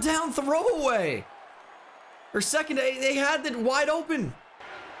 3rd down throwaway. Or 2nd, they had it wide open.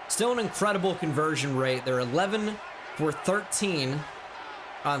 Still an incredible conversion rate. They're 11 for 13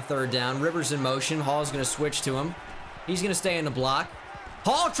 on 3rd down. Rivers in motion. Hall's going to switch to him. He's going to stay in the block.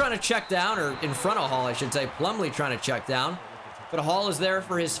 Hall trying to check down, or in front of Hall, I should say. Plumlee trying to check down. But Hall is there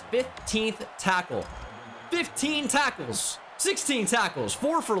for his 15th tackle. 15 tackles. 16 tackles.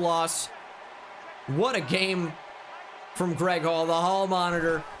 4 for loss. What a game from Greg Hall. The Hall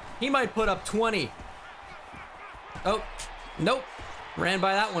monitor. He might put up 20. Oh, nope. Ran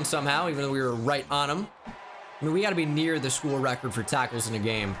by that one somehow, even though we were right on him. I mean, we got to be near the school record for tackles in a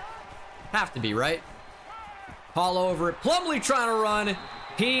game. Have to be, right? Hall over it. Plumlee trying to run.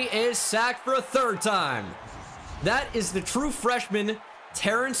 He is sacked for a 3rd time. That is the true freshman,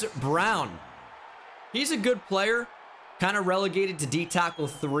 Terrence Brown. He's a good player. Kind of relegated to D tackle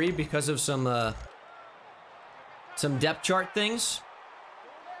 3 because of some depth chart things.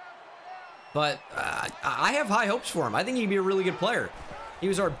 But I have high hopes for him. I think he'd be a really good player. He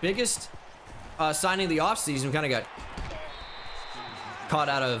was our biggest signing of the offseason. Kind of got caught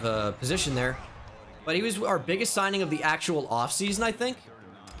out of position there. But he was our biggest signing of the actual offseason, I think.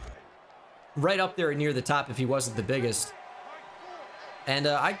 Right up there near the top if he wasn't the biggest. And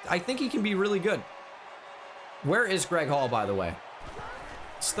I think he can be really good. Where is Greg Hall, by the way?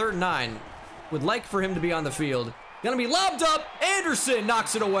 It's 3rd and 9. Would like for him to be on the field. Gonna be lobbed up. Anderson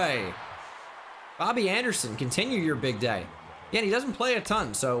knocks it away. Bobby Anderson, continue your big day. Yeah, he doesn't play a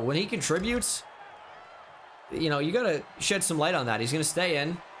ton, so when he contributes, you know, you gotta shed some light on that. He's gonna stay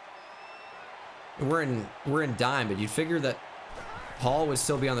in. We're in dime, but you'd figure that Paul would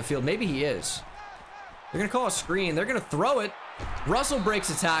still be on the field. Maybe he is. They're gonna call a screen. They're gonna throw it. Russell breaks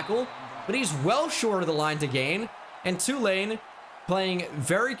a tackle, but he's well short of the line to gain. And Tulane, playing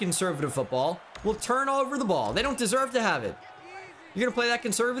very conservative football, will turn over the ball. They don't deserve to have it. You're gonna play that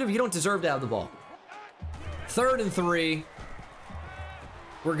conservative? You don't deserve to have the ball. 3rd and 3.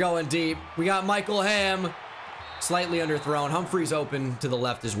 We're going deep. We got Michael Ham, slightly underthrown. Humphrey's open to the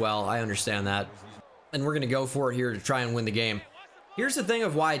left as well. I understand that. And we're gonna go for it here to try and win the game. Here's the thing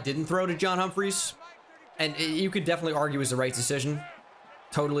of why I didn't throw to John Humphreys. And you could definitely argue it was the right decision.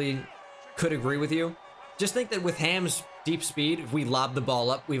 Totally could agree with you. Just think that with Ham's deep speed, if we lob the ball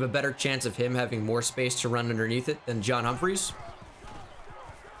up, we have a better chance of him having more space to run underneath it than John Humphreys.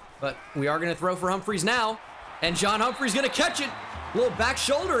 But we are going to throw for Humphreys now. And John Humphreys going to catch it. A little back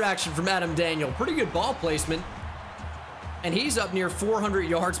shoulder action from Adam Daniel. Pretty good ball placement. And he's up near 400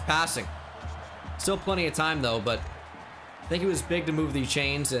 yards passing. Still plenty of time, though, but I think it was big to move the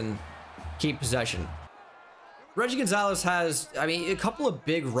chains and keep possession. Reggie Gonzalez has, I mean, a couple of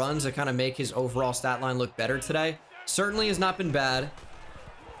big runs that kind of make his overall stat line look better today. Certainly has not been bad,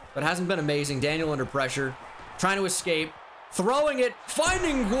 but hasn't been amazing. Daniel under pressure, trying to escape, throwing it,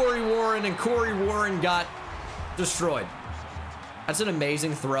 finding Corey Warren, and Corey Warren got destroyed. That's an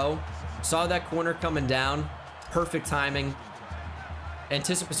amazing throw. Saw that corner coming down. Perfect timing.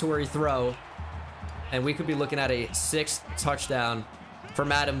 Anticipatory throw. And we could be looking at a 6th touchdown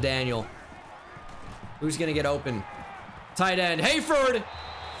from Adam Daniel. Who's going to get open? Tight end, Hayford!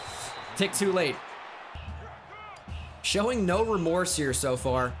 Tick too late. Showing no remorse here so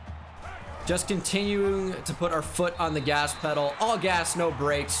far. Just continuing to put our foot on the gas pedal. All gas, no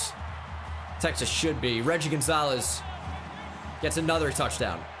brakes. Texas should be. Reggie Gonzalez gets another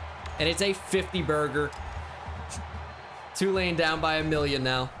touchdown. And it's a 50-burger. Tulane down by 1 million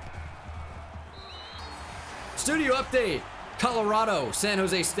now. Studio update. Colorado, San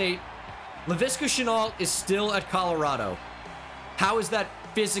Jose State. Laviska Shenault is still at Colorado. How is that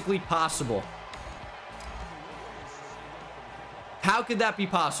physically possible? How could that be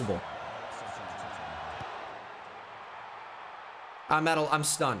possible? I'm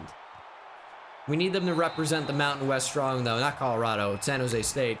stunned. We need them to represent the Mountain West strong, though, not Colorado, San Jose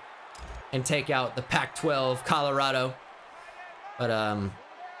State, and take out the Pac-12, Colorado. But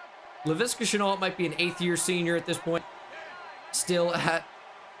Laviska Shenault might be an 8th-year senior at this point. Still at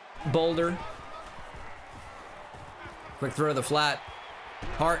Boulder. Quick throw to the flat.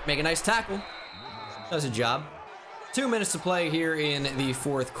 Hart make a nice tackle. Does a job. 2 minutes to play here in the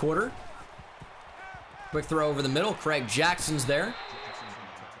 4th quarter. Quick throw over the middle. Craig Jackson's there.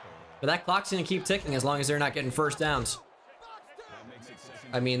 But that clock's going to keep ticking as long as they're not getting first downs.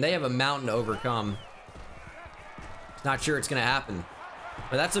 I mean, they have a mountain to overcome. Not sure it's going to happen.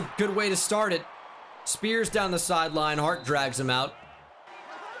 But that's a good way to start it. Spears down the sideline. Hart drags him out.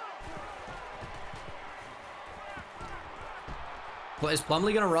 Is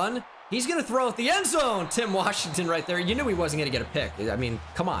Plumlee going to run? He's going to throw at the end zone. Tim Washington right there. You knew he wasn't going to get a pick. I mean,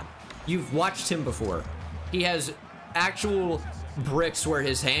 come on. You've watched him before. He has actual bricks where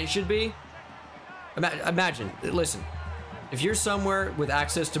his hand should be. Imagine, listen, if you're somewhere with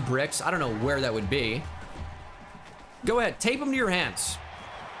access to bricks, I don't know where that would be. Go ahead, tape them to your hands.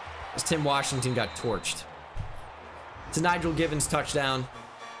 As Tim Washington got torched. It's a Nigel Givens touchdown.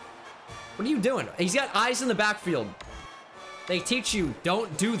 What are you doing? He's got eyes in the backfield. They teach you,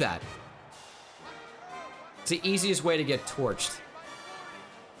 don't do that. It's the easiest way to get torched.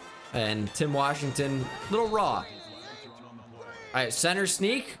 And Tim Washington, little raw. All right, center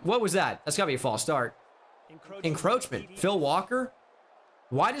sneak. What was that? That's got to be a false start. Encroachment. Phil Walker?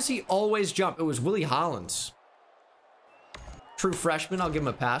 Why does he always jump? It was Willie Hollins. True freshman. I'll give him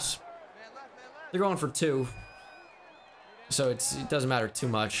a pass. They're going for 2. So it doesn't matter too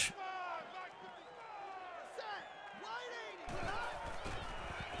much.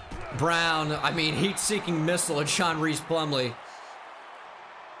 Brown, I mean, heat-seeking missile at Sean Reese Plumlee.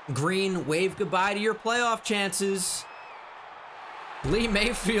 Green, wave goodbye to your playoff chances. Lee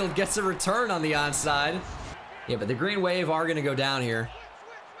Mayfield gets a return on the onside. Yeah, but the Green Wave are going to go down here.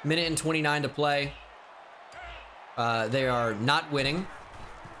 Minute and 29 to play. They are not winning.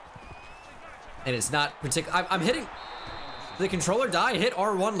 And it's not particular. I'm hitting. The controller die hit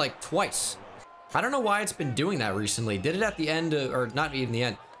R1 like twice. I don't know why it's been doing that recently. Did it at the end, or not even the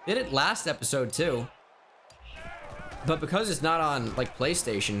end. Did it last episode too. But because it's not on like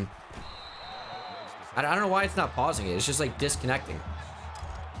PlayStation, I don't know why it's not pausing it. It's just like disconnecting.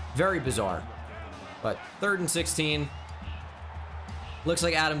 Very bizarre. But 3rd and 16. Looks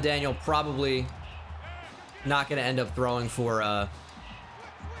like Adam Daniel probably not going to end up throwing for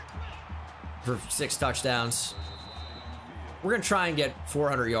 6 touchdowns. We're going to try and get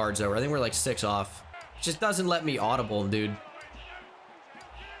 400 yards over. I think we're like 6 off. Just doesn't let me audible, dude.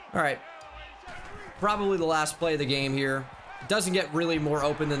 All right. Probably the last play of the game here. Doesn't get really more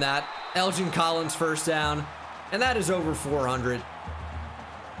open than that. Elgin Collins first down. And that is over 400.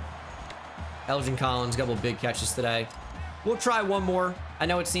 Elgin Collins, couple big catches today. We'll try one more. I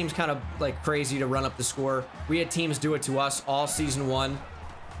know it seems kind of like crazy to run up the score. We had teams do it to us all season 1.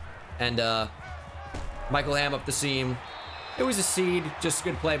 And Michael Ham up the seam. It was a seed, just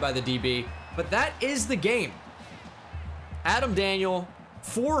good play by the DB. But that is the game. Adam Daniel,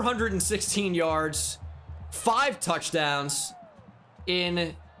 416 yards, 5 touchdowns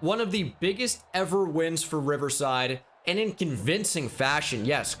in one of the biggest ever wins for Riverside, and in convincing fashion.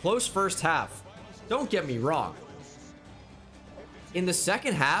 Yes, close first half. Don't get me wrong. In the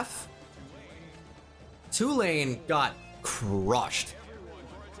second half, Tulane got crushed.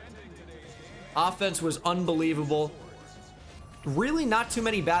 Offense was unbelievable. Really not too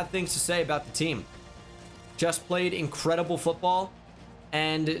many bad things to say about the team. Just played incredible football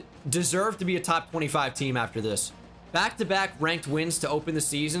and deserved to be a top 25 team after this. Back-to-back ranked wins to open the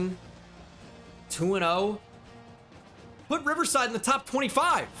season. 2-0. Put Riverside in the top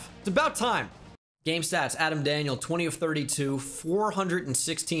 25. It's about time. Game stats, Adam Daniel, 20 of 32,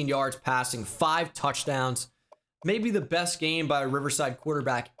 416 yards passing, 5 touchdowns. Maybe the best game by a Riverside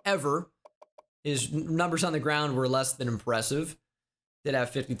quarterback ever. His numbers on the ground were less than impressive. Did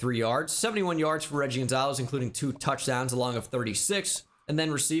have 53 yards. 71 yards for Reggie Gonzalez, including 2 touchdowns along of 36. And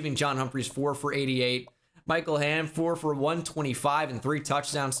then receiving John Humphreys, 4 for 88. Michael Ham, 4 for 125 and 3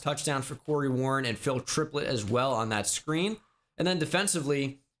 touchdowns. Touchdown for Corey Warren and Phil Triplett as well on that screen. And then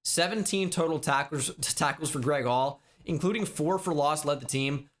defensively, 17 total tackles for Greg Hall, including 4 for loss, led the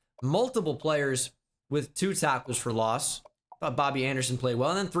team. Multiple players with 2 tackles for loss. Thought Bobby Anderson played well.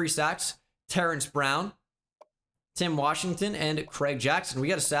 And then 3 sacks. Terrence Brown, Tim Washington, and Craig Jackson. We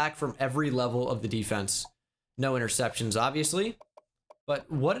got a sack from every level of the defense. No interceptions, obviously.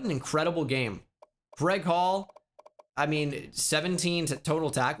 But what an incredible game. Greg Hall, I mean, 17 total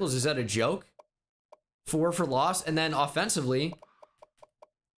tackles. Is that a joke? 4 for loss. And then offensively,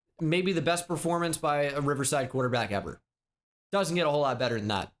 maybe the best performance by a Riverside quarterback ever. Doesn't get a whole lot better than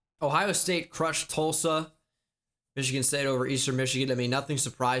that. Ohio State crushed Tulsa. Michigan State over Eastern Michigan. I mean, nothing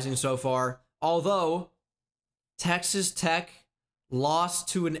surprising so far. Although, Texas Tech lost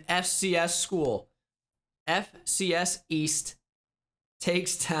to an FCS school. FCS East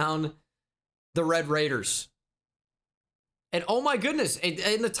takes down the Red Raiders. And oh my goodness,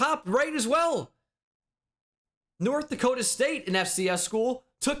 in the top right as well. North Dakota State, an FCS school,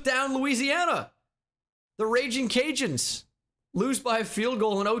 took down Louisiana. The Raging Cajuns lose by a field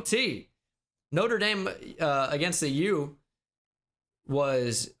goal in OT. Notre Dame against the U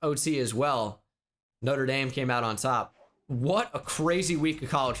was OT as well. Notre Dame came out on top. What a crazy week of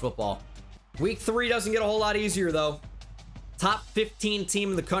college football. Week 3 doesn't get a whole lot easier, though. Top 15 team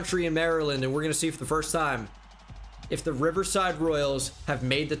in the country in Maryland, and we're going to see for the first time if the Riverside Royals have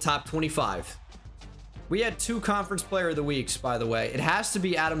made the top 25. We had 2 conference player of the weeks, by the way. It has to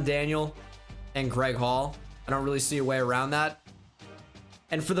be Adam Daniel and Greg Hall. I don't really see a way around that.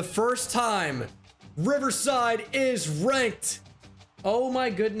 And for the first time, Riverside is ranked. Oh my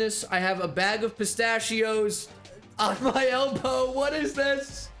goodness, I have a bag of pistachios on my elbow. What is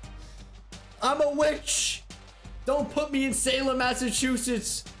this? I'm a witch. Don't put me in Salem,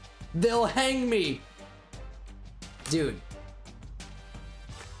 Massachusetts. They'll hang me. Dude.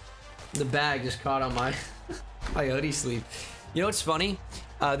 The bag just caught on my, my hoodie sleeve. You know what's funny?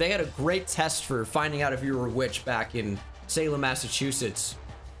 They had a great test for finding out if you were a witch back in Salem, Massachusetts.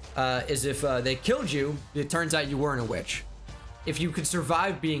 Is if they killed you, it turns out you weren't a witch. If you could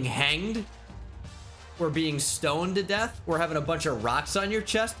survive being hanged or being stoned to death or having a bunch of rocks on your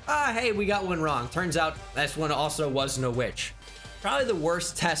chest, hey, we got one wrong. Turns out this one also wasn't a witch. Probably the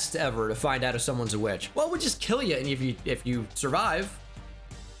worst test ever to find out if someone's a witch. Well, it would just kill you, and if you survive,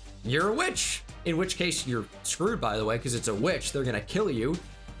 you're a witch. In which case you're screwed, by the way, because it's a witch. They're gonna kill you.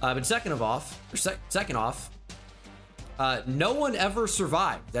 But second off, no one ever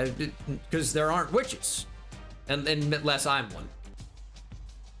survived because there aren't witches, and unless I'm one.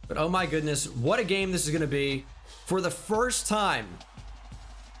 But oh my goodness, what a game this is going to be. For the first time,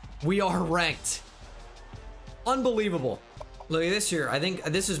 we are ranked. Unbelievable. Look at this here. I think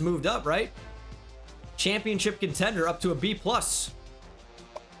this has moved up, right? Championship contender up to a B+.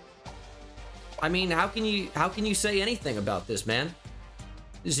 I mean, how can you say anything about this, man?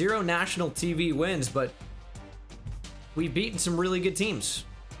 0 national TV wins, but we've beaten some really good teams.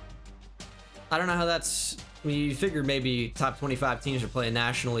 I don't know how that's... I mean, you figured maybe top 25 teams are playing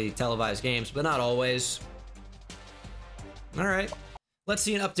nationally televised games, but not always. All right. Let's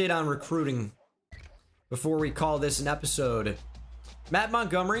see an update on recruiting before we call this an episode. Matt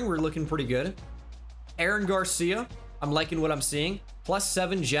Montgomery, we're looking pretty good. Aaron Garcia, I'm liking what I'm seeing.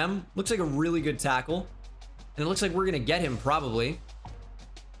 +7 gem. Looks like a really good tackle. And it looks like we're going to get him probably.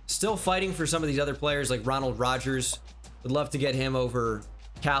 Still fighting for some of these other players like Ronald Rogers. Would love to get him over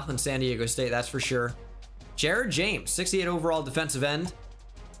Cal and San Diego State, that's for sure. Jared James, 68 overall defensive end.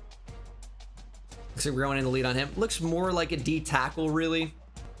 Looks like we're going in the lead on him. Looks more like a D tackle, really.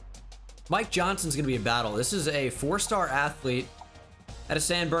 Mike Johnson's going to be a battle. This is a 4-star athlete out of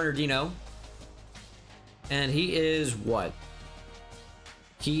San Bernardino. And he is what?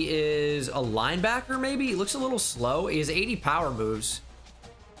 He is a linebacker, maybe? He looks a little slow. He has 80 power moves.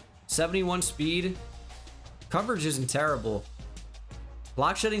 71 speed. Coverage isn't terrible.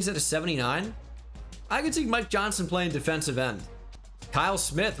 Block shedding's at a 79. I could see Mike Johnson playing defensive end. Kyle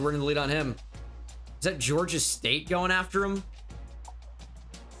Smith, we're in the lead on him. Is that Georgia State going after him?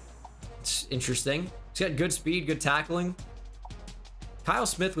 It's interesting. He's got good speed, good tackling. Kyle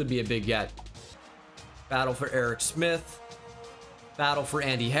Smith would be a big get. Battle for Eric Smith. Battle for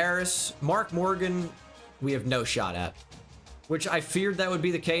Andy Harris. Mark Morgan, we have no shot at. Which I feared that would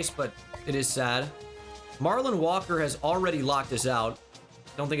be the case, but it is sad. Marlon Walker has already locked us out.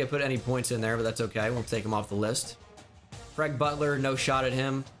 Don't think I put any points in there, but that's okay. We'll take him off the list. Craig Butler, no shot at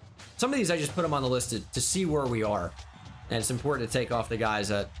him. Some of these I just put them on the list to see where we are. And it's important to take off the guys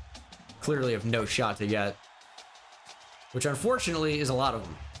that clearly have no shot to get. Which unfortunately is a lot of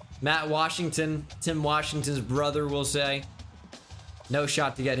them. Matt Washington, Tim Washington's brother, we'll say. No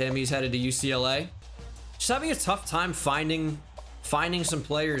shot to get him. He's headed to UCLA. Just having a tough time finding some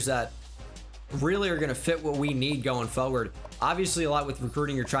players that really are going to fit what we need going forward. Obviously, a lot with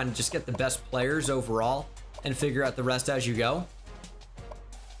recruiting, you're trying to just get the best players overall and figure out the rest as you go.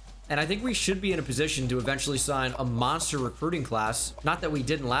 And I think we should be in a position to eventually sign a monster recruiting class. Not that we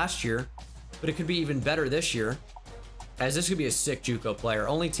didn't last year, but it could be even better this year. As this could be a sick JUCO player.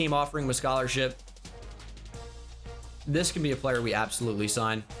 Only team offering him a scholarship. This can be a player we absolutely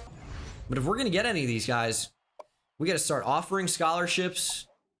sign. But if we're going to get any of these guys, we got to start offering scholarships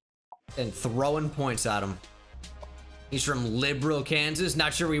and throwing points at him. He's from Liberal, Kansas.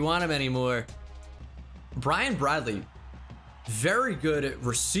 Not sure we want him anymore. Brian Bradley. Very good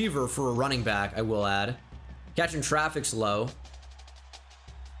receiver for a running back, I will add. Catching traffic's low.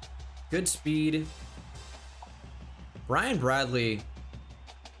 Good speed. Brian Bradley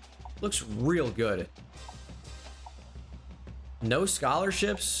looks real good. No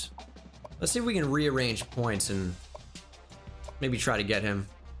scholarships. Let's see if we can rearrange points and maybe try to get him.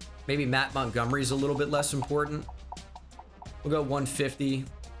 Maybe Matt Montgomery's a little bit less important. We'll go 150.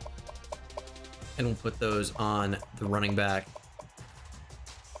 And we'll put those on the running back.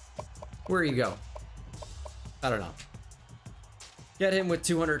 Where you go? I don't know. Get him with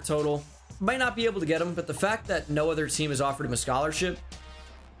 200 total. Might not be able to get him, but the fact that no other team has offered him a scholarship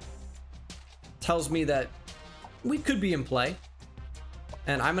tells me that we could be in play.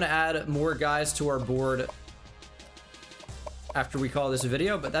 And I'm going to add more guys to our board after we call this a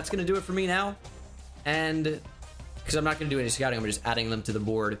video, but that's going to do it for me now. And because I'm not going to do any scouting, I'm just adding them to the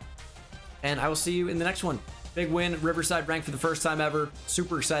board. And I will see you in the next one. Big win, Riverside ranked for the first time ever.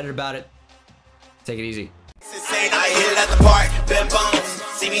 Super excited about it. Take it easy. I hit it at the park, Ben Bones.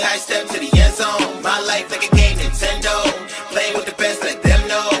 See me high step to the end zone. My life like a game, Nintendo. Playing with the best, let them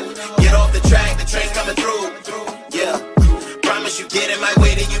know. Get off the track, the train's coming through. Yeah. Promise you get in my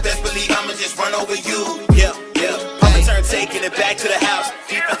way, then you best believe I'ma just run over you. Yeah, yeah. I'ma turn taking it back to the house.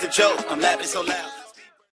 Defensive joke, I'm laughing so loud.